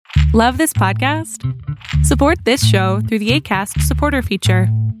Love this podcast? Support this show through the Acast supporter feature.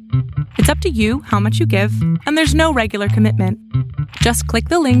 It's up to you how much you give, and there's no regular commitment. Just click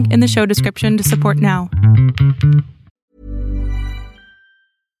the link in the show description to support now.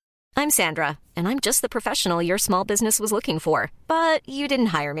 I'm Sandra, and I'm just the professional your small business was looking for. But you didn't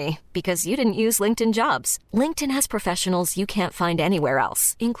hire me because you didn't use LinkedIn Jobs. LinkedIn has professionals you can't find anywhere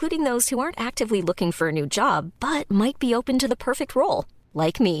else, including those who aren't actively looking for a new job, but might be open to the perfect role,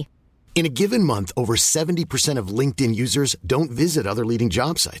 like me. In a given month, over 70% of LinkedIn users don't visit other leading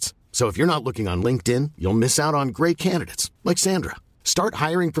job sites. So if you're not looking on LinkedIn, you'll miss out on great candidates like Sandra. Start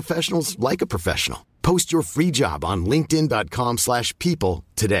hiring professionals like a professional. Post your free job on linkedin.com/people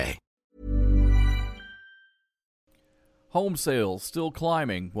today. Home sales still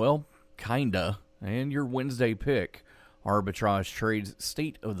climbing. Well, kinda. And your Wednesday pick, Arbitrage Trade's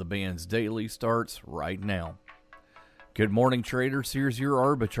State of the Bands Daily, starts right now. Good morning, traders. Here's your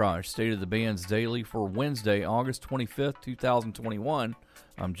Arbitrage State of the Bands Daily for Wednesday, August 25th, 2021.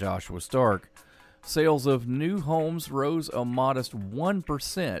 I'm Joshua Stark. Sales of new homes rose a modest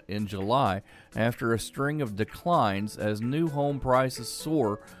 1% in July after a string of declines as new home prices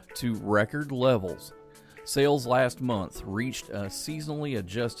soar to record levels. Sales last month reached a seasonally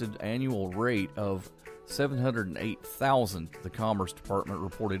adjusted annual rate of 708,000, the Commerce Department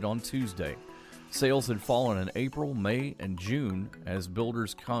reported on Tuesday. Sales had fallen in April, May, and June as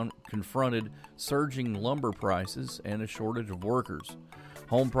builders confronted surging lumber prices and a shortage of workers.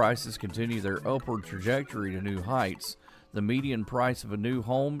 Home prices continue their upward trajectory to new heights. The median price of a new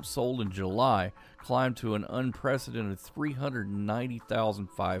home sold in July climbed to an unprecedented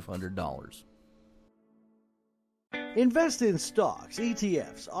 $390,500. Invest in stocks,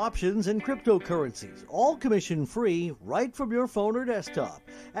 ETFs, options, and cryptocurrencies, all commission-free, right from your phone or desktop.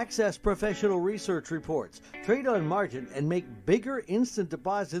 Access professional research reports, trade on margin, and make bigger instant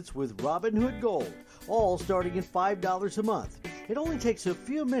deposits with Robinhood Gold, all starting at $5 a month. It only takes a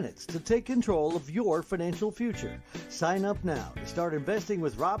few minutes to take control of your financial future. Sign up now to start investing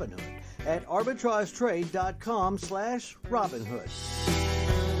with Robinhood at arbitragetrade.com/Robinhood.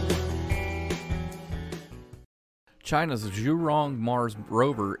 China's Zhurong Mars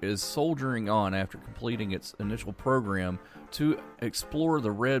rover is soldiering on after completing its initial program to explore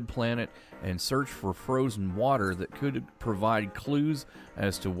the red planet and search for frozen water that could provide clues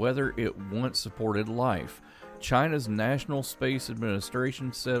as to whether it once supported life. China's National Space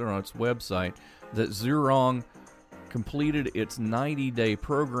Administration said on its website that Zhurong completed its 90-day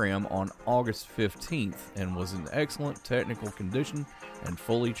program on August 15th and was in excellent technical condition and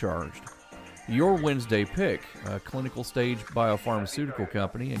fully charged. Your Wednesday pick, a clinical stage biopharmaceutical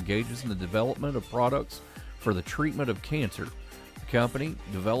company, engages in the development of products for the treatment of cancer. The company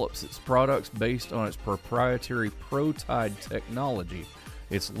develops its products based on its proprietary ProTide technology.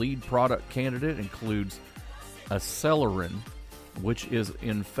 Its lead product candidate includes Acelerin, which is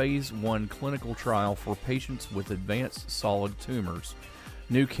in Phase 1 clinical trial for patients with advanced solid tumors.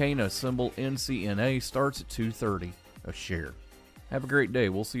 New Cana symbol NCNA starts at $2.30 a share. Have a great day.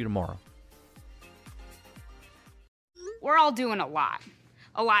 We'll see you tomorrow. We're all doing a lot.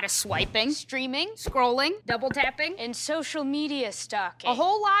 A lot of swiping, streaming, scrolling, double tapping, and social media stalking. A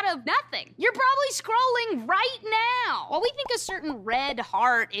whole lot of nothing. You're probably scrolling right now. While we think a certain red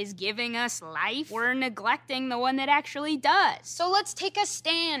heart is giving us life, we're neglecting the one that actually does. So let's take a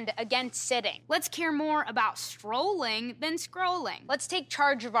stand against sitting. Let's care more about strolling than scrolling. Let's take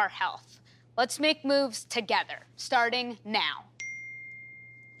charge of our health. Let's make moves together, starting now.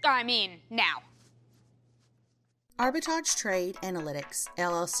 Now. Arbitrage Trade Analytics,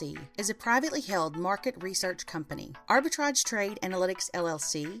 LLC, is a privately held market research company. Arbitrage Trade Analytics,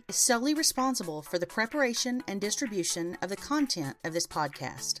 LLC, is solely responsible for the preparation and distribution of the content of this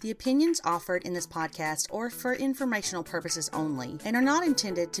podcast. The opinions offered in this podcast are for informational purposes only and are not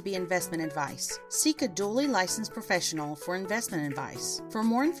intended to be investment advice. Seek a duly licensed professional for investment advice. For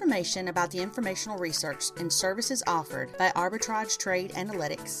more information about the informational research and services offered by Arbitrage Trade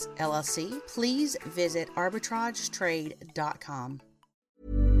Analytics, LLC, please visit arbitragetrade.com.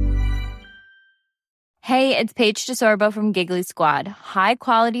 Hey, it's Paige DeSorbo from Giggly Squad. High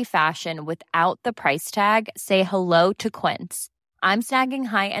quality fashion without the price tag. Say hello to Quince. I'm snagging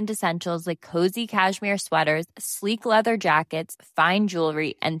high-end essentials like cozy cashmere sweaters, sleek leather jackets, fine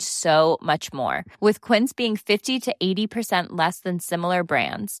jewelry, and so much more. With Quince being 50 to 80% less than similar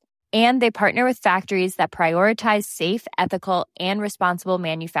brands. And they partner with factories that prioritize safe, ethical, and responsible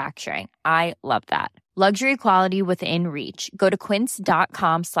manufacturing. I love that. Luxury quality within reach. Go to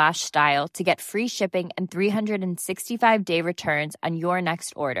quince.com/style to get free shipping and 365-day returns on your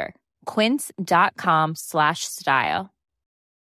next order. Quince.com/style.